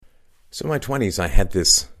So in my 20s, I had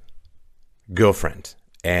this girlfriend,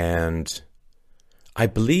 and I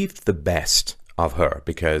believed the best of her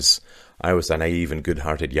because I was a naive and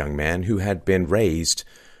good-hearted young man who had been raised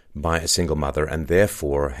by a single mother and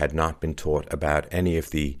therefore had not been taught about any of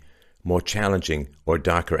the more challenging or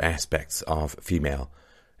darker aspects of female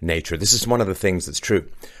nature. This is one of the things that's true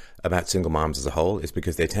about single moms as a whole, is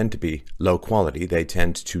because they tend to be low quality. They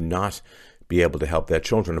tend to not be able to help their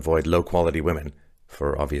children avoid low-quality women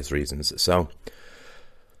for obvious reasons. So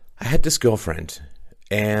I had this girlfriend,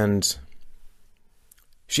 and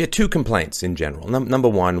she had two complaints in general. Number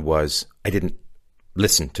one was I didn't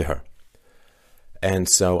listen to her. And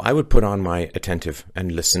so I would put on my attentive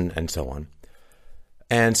and listen and so on.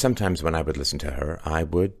 And sometimes when I would listen to her, I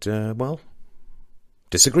would,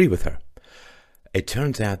 disagree with her. It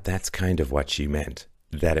turns out that's kind of what she meant.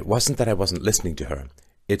 That it wasn't that I wasn't listening to her.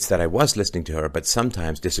 It's that I was listening to her, but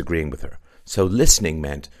sometimes disagreeing with her. So listening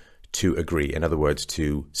meant to agree. In other words,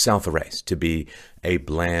 to self-erase, to be a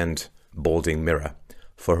bland, balding mirror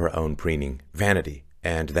for her own preening vanity.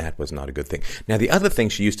 And that was not a good thing. Now, the other thing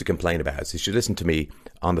she used to complain about is she listened to me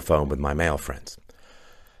on the phone with my male friends.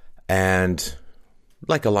 And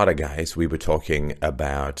like a lot of guys, we were talking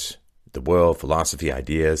about the world, philosophy,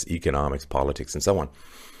 ideas, economics, politics, and so on.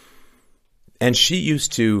 And she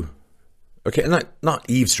used to, not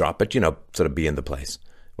eavesdrop, but, sort of be in the place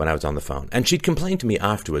when I was on the phone. And she'd complain to me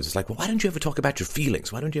afterwards. It's like, well, why don't you ever talk about your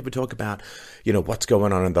feelings? Why don't you ever talk about, what's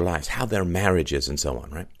going on in their lives, how their marriage is, and so on,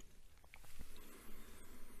 right?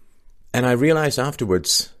 And I realized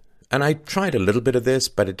afterwards, and I tried a little bit of this,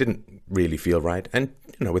 but it didn't really feel right. And,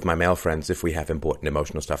 with my male friends, if we have important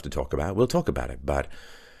emotional stuff to talk about, we'll talk about it. But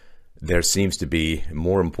there seems to be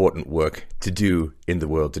more important work to do in the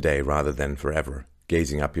world today rather than forever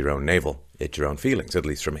gazing up your own navel at your own feelings, at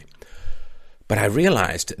least for me. But I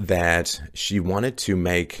realized that she wanted to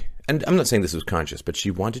make, and I'm not saying this was conscious, but she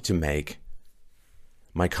wanted to make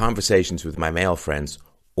my conversations with my male friends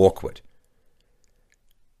awkward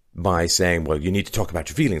by saying, well, you need to talk about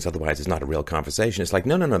your feelings, otherwise it's not a real conversation. It's like,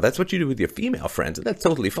 no, that's what you do with your female friends, and that's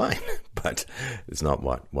totally fine. But it's not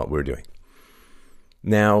what we're doing.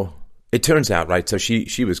 Now, it turns out, right, so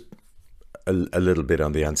she was a little bit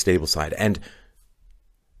on the unstable side, and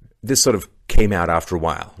this sort of came out after a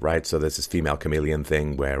while, right? So there's this female chameleon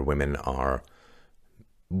thing where women are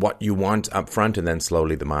what you want up front, and then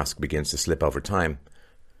slowly the mask begins to slip over time.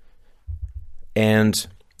 And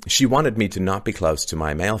she wanted me to not be close to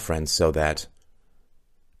my male friends so that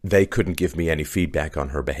they couldn't give me any feedback on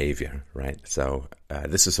her behavior, right? So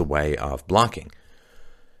this is a way of blocking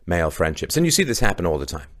male friendships. And you see this happen all the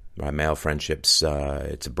time, right? Male friendships,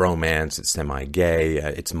 it's a bromance, it's semi-gay,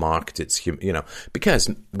 it's mocked, it's, because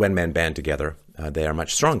when men band together, they are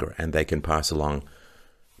much stronger and they can pass along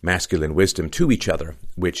masculine wisdom to each other,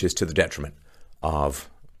 which is to the detriment of,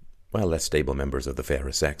 less stable members of the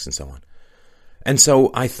fairer sex and so on. And so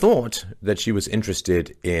I thought that she was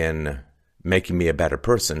interested in making me a better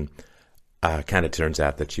person. Kind of turns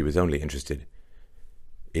out that she was only interested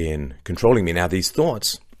in controlling me. Now, these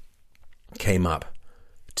thoughts came up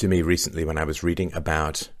to me recently when I was reading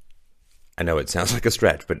about, I know it sounds like a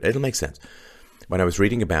stretch, but it'll make sense. When I was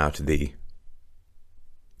reading about the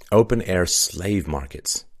open-air slave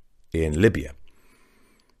markets in Libya.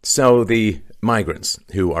 So the migrants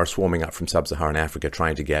who are swarming up from sub-Saharan Africa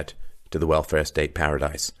trying to get to the welfare state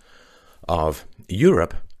paradise of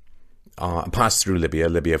Europe, passed through Libya.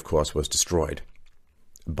 Libya, of course, was destroyed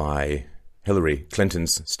by Hillary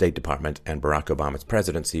Clinton's State Department and Barack Obama's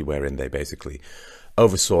presidency, wherein they basically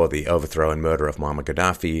oversaw the overthrow and murder of Muammar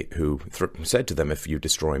Gaddafi, who said to them, if you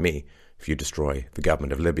destroy me, if you destroy the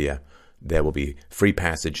government of Libya, there will be free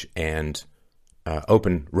passage and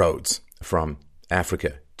open roads from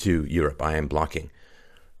Africa to Europe. I am blocking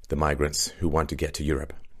the migrants who want to get to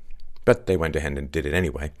Europe. But they went ahead and did it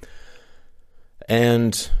anyway.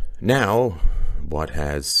 And now, what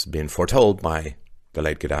has been foretold by the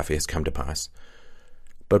late Gaddafi has come to pass.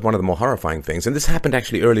 But one of the more horrifying things, and this happened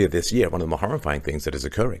actually earlier this year, one of the more horrifying things that is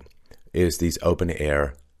occurring is these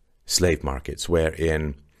open-air slave markets,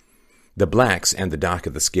 wherein the blacks, and the darker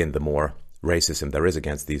the skin, the more racism there is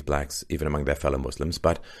against these blacks, even among their fellow Muslims,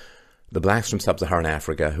 but the blacks from sub-Saharan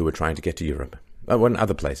Africa who are trying to get to Europe, and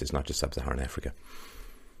other places, not just sub-Saharan Africa,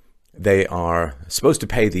 they are supposed to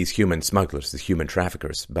pay these human smugglers, these human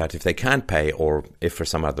traffickers, but if they can't pay, or if for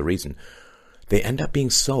some other reason, they end up being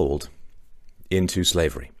sold into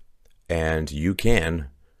slavery. And you can,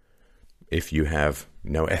 if you have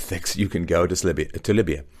no ethics, you can go to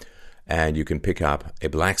Libya, and you can pick up a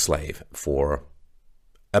black slave for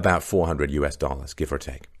about $400 US, give or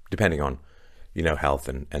take, depending on, health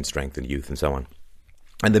and strength and youth and so on.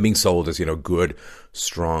 And they're being sold as, good,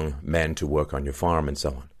 strong men to work on your farm and so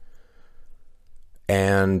on.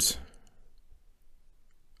 And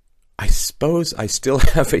I suppose I still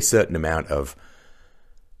have a certain amount of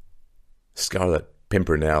Scarlet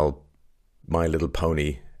Pimpernel, My Little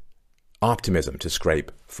Pony optimism to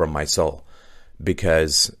scrape from my soul.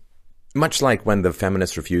 Because much like when the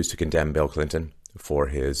feminists refused to condemn Bill Clinton for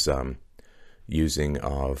his using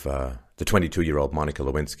of the 22-year-old Monica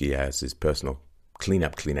Lewinsky as his personal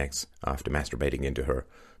cleanup Kleenex after masturbating into her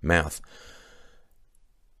mouth,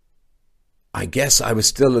 I guess I was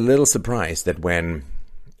still a little surprised that when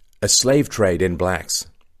a slave trade in blacks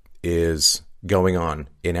is going on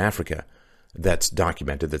in Africa, that's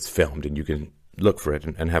documented, that's filmed, and you can look for it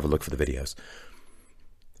and have a look for the videos,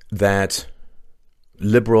 that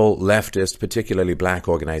liberal, leftist, particularly black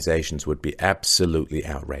organizations would be absolutely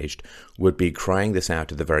outraged, would be crying this out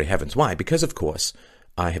to the very heavens. Why? Because, of course,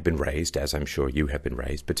 I have been raised, as I'm sure you have been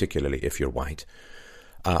raised, particularly if you're white.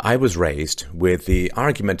 I was raised with the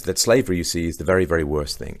argument that slavery, you see, is the very, very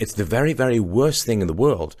worst thing. It's the very, very worst thing in the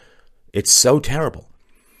world. It's so terrible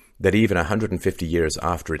that even 150 years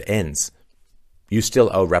after it ends, you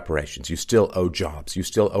still owe reparations, you still owe jobs, you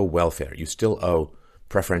still owe welfare, you still owe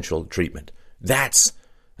preferential treatment. That's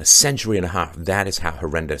a century and a half. That is how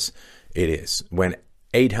horrendous it is. When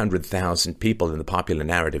 800,000 people in the popular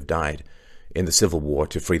narrative died in the Civil War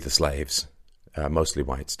to free the slaves, mostly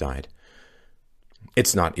whites died,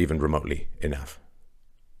 it's not even remotely enough.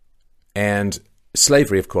 And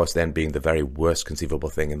slavery, of course, then being the very worst conceivable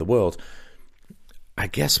thing in the world, I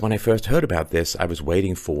guess when I first heard about this, I was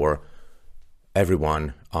waiting for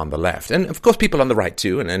everyone on the left, and of course people on the right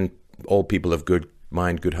too, and all people of good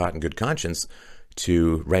mind, good heart, and good conscience,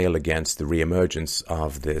 to rail against the reemergence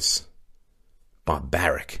of this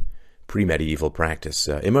barbaric pre-medieval practice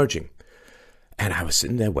emerging. And I was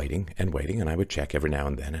sitting there waiting, and I would check every now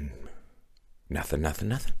and then, and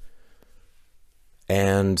nothing.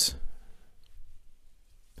 And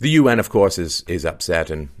the UN, of course, is upset,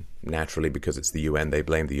 and naturally, because it's the UN, they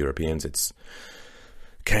blame the Europeans. It's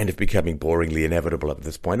kind of becoming boringly inevitable at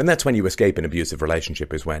this point. And that's when you escape an abusive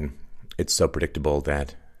relationship, is when it's so predictable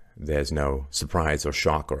that there's no surprise or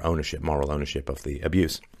shock or ownership, moral ownership of the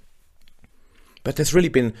abuse. But there's really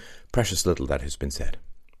been precious little that has been said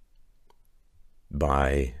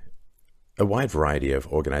by a wide variety of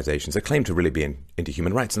organizations that claim to really be into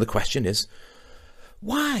human rights. And the question is,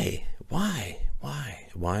 why?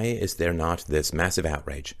 Why is there not this massive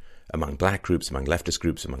outrage among black groups, among leftist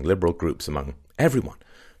groups, among liberal groups, among everyone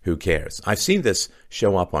who cares? I've seen this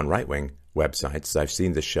show up on right-wing websites. I've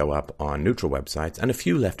seen this show up on neutral websites and a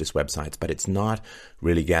few leftist websites, but it's not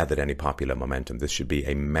really gathered any popular momentum. This should be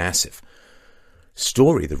a massive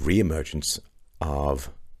story, the reemergence of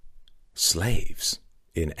slaves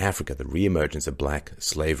in Africa, the reemergence of black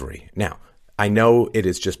slavery. Now, I know it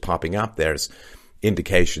is just popping up. There's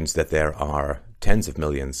indications that there are tens of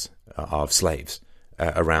millions of slaves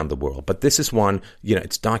around the world. But this is one,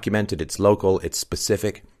 it's documented, it's local, it's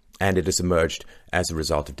specific, and it has emerged as a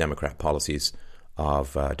result of Democrat policies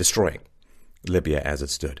of destroying Libya as it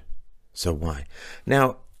stood. So why?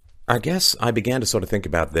 Now, I guess I began to sort of think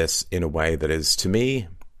about this in a way that is, to me,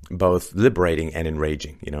 both liberating and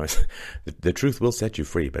enraging. The truth will set you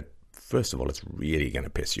free, but first of all, it's really going to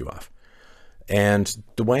piss you off. And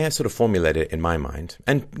the way I sort of formulate it in my mind,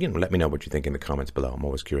 and let me know what you think in the comments below. I'm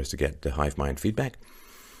always curious to get the hive mind feedback.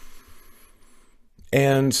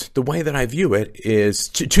 And the way that I view it is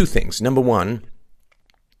two things. Number one,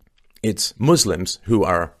 it's Muslims who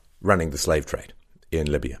are running the slave trade in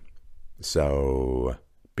Libya. So,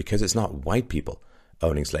 because it's not white people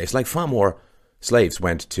owning slaves, like far more slaves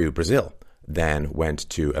went to Brazil than went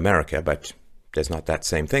to America, but there's not that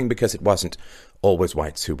same thing because it wasn't always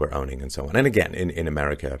whites who were owning and so on. And again, in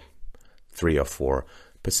America, 3 or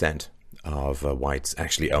 4% of whites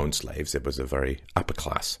actually owned slaves. It was a very upper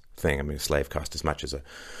class thing. I mean, a slave cost as much as a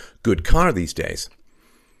good car these days.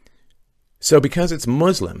 So because it's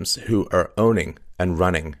Muslims who are owning and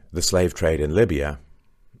running the slave trade in Libya,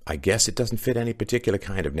 I guess it doesn't fit any particular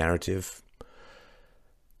kind of narrative.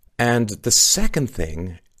 And the second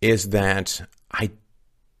thing is that I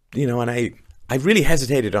really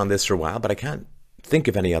hesitated on this for a while, but I can't think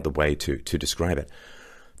of any other way to describe it.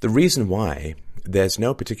 The reason why there's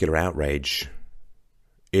no particular outrage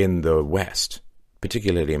in the West,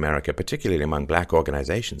 particularly America, particularly among black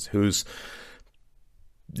organizations whose,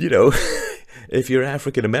 if you're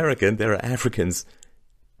African American, there are Africans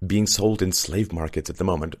being sold in slave markets at the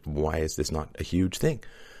moment. Why is this not a huge thing?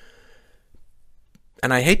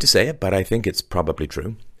 And I hate to say it, but I think it's probably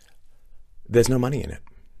true. There's no money in it.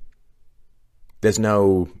 There's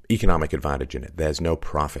no economic advantage in it. There's no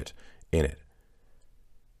profit in it.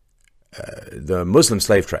 The Muslim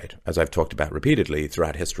slave trade, as I've talked about repeatedly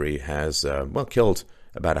throughout history, has, killed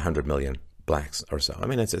about 100 million blacks or so. I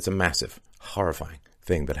mean, it's a massive, horrifying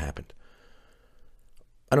thing that happened.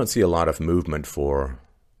 I don't see a lot of movement for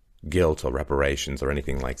guilt or reparations or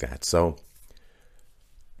anything like that. So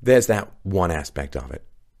there's that one aspect of it.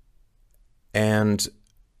 And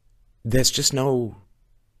there's just no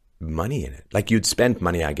money in it. Like, you'd spend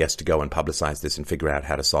money, I guess, to go and publicize this and figure out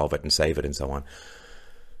how to solve it and save it and so on.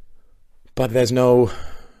 But there's no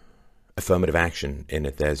affirmative action in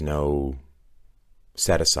it. There's no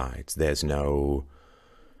set-asides. There's no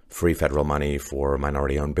free federal money for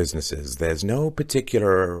minority-owned businesses. There's no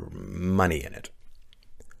particular money in it.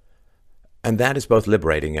 And that is both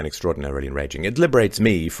liberating and extraordinarily enraging. It liberates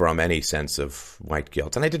me from any sense of white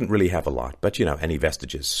guilt. And I didn't really have a lot, but, any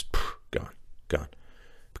vestiges, gone.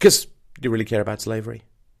 Because do you really care about slavery?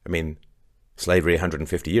 I mean, slavery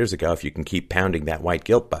 150 years ago, if you can keep pounding that white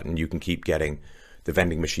guilt button, you can keep getting the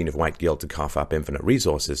vending machine of white guilt to cough up infinite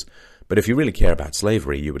resources. But if you really care about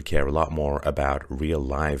slavery, you would care a lot more about real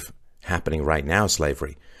live, happening right now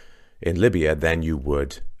slavery in Libya than you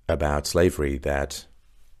would about slavery that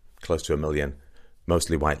close to 1 million,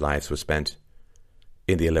 mostly white lives were spent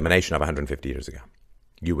in the elimination of 150 years ago.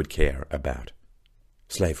 You would care about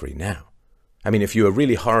slavery now. I mean, if you were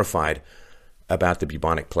really horrified about the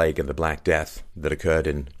bubonic plague and the Black Death that occurred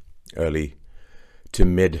in early to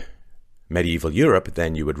mid-medieval Europe,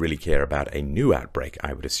 then you would really care about a new outbreak,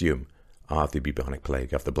 I would assume, of the bubonic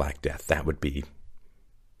plague, of the Black Death. That would be,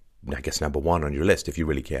 I guess, number one on your list if you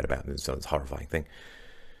really cared about it. So it's a horrifying thing.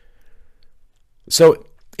 So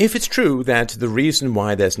if it's true that the reason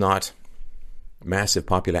why there's not massive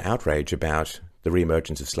popular outrage about the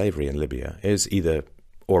reemergence of slavery in Libya is either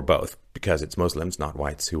or both, because it's Muslims, not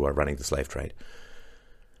whites, who are running the slave trade,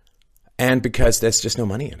 and because there's just no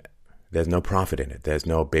money in it. There's no profit in it. There's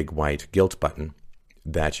no big white guilt button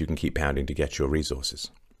that you can keep pounding to get your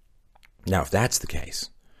resources. Now, if that's the case,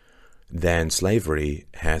 then slavery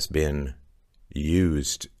has been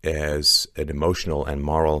used as an emotional and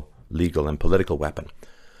moral, legal and political weapon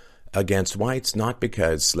against whites, not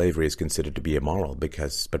because slavery is considered to be immoral, but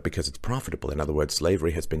because it's profitable. In other words,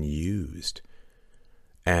 slavery has been used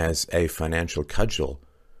as a financial cudgel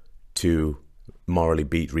to morally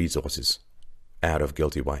beat resources out of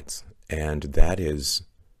guilty whites. And that is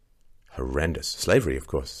horrendous. Slavery, of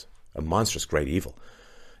course, a monstrous great evil.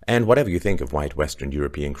 And whatever you think of white Western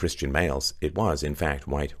European Christian males, it was, in fact,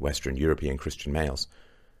 white Western European Christian males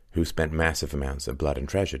who spent massive amounts of blood and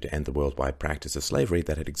treasure to end the worldwide practice of slavery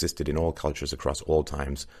that had existed in all cultures across all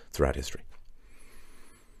times throughout history.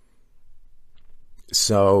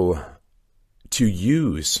 So, to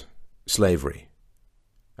use slavery,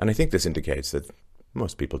 and I think this indicates that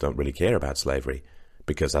most people don't really care about slavery,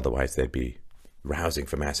 because otherwise they'd be rousing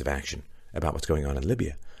for massive action about what's going on in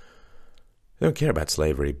Libya. They don't care about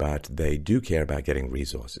slavery, but they do care about getting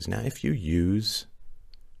resources. Now, if you use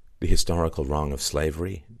the historical wrong of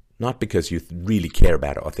slavery, not because you really care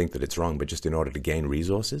about it or think that it's wrong, but just in order to gain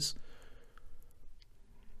resources,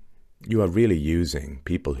 you are really using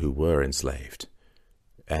people who were enslaved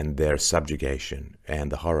and their subjugation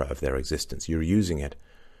and the horror of their existence. You're using it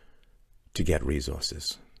to get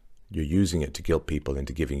resources. You're using it to guilt people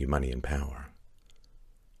into giving you money and power.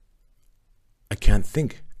 I can't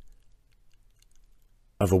think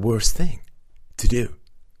of a worse thing to do.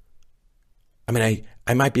 I mean,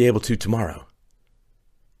 I might be able to tomorrow,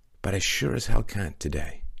 but I sure as hell can't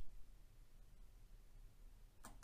today.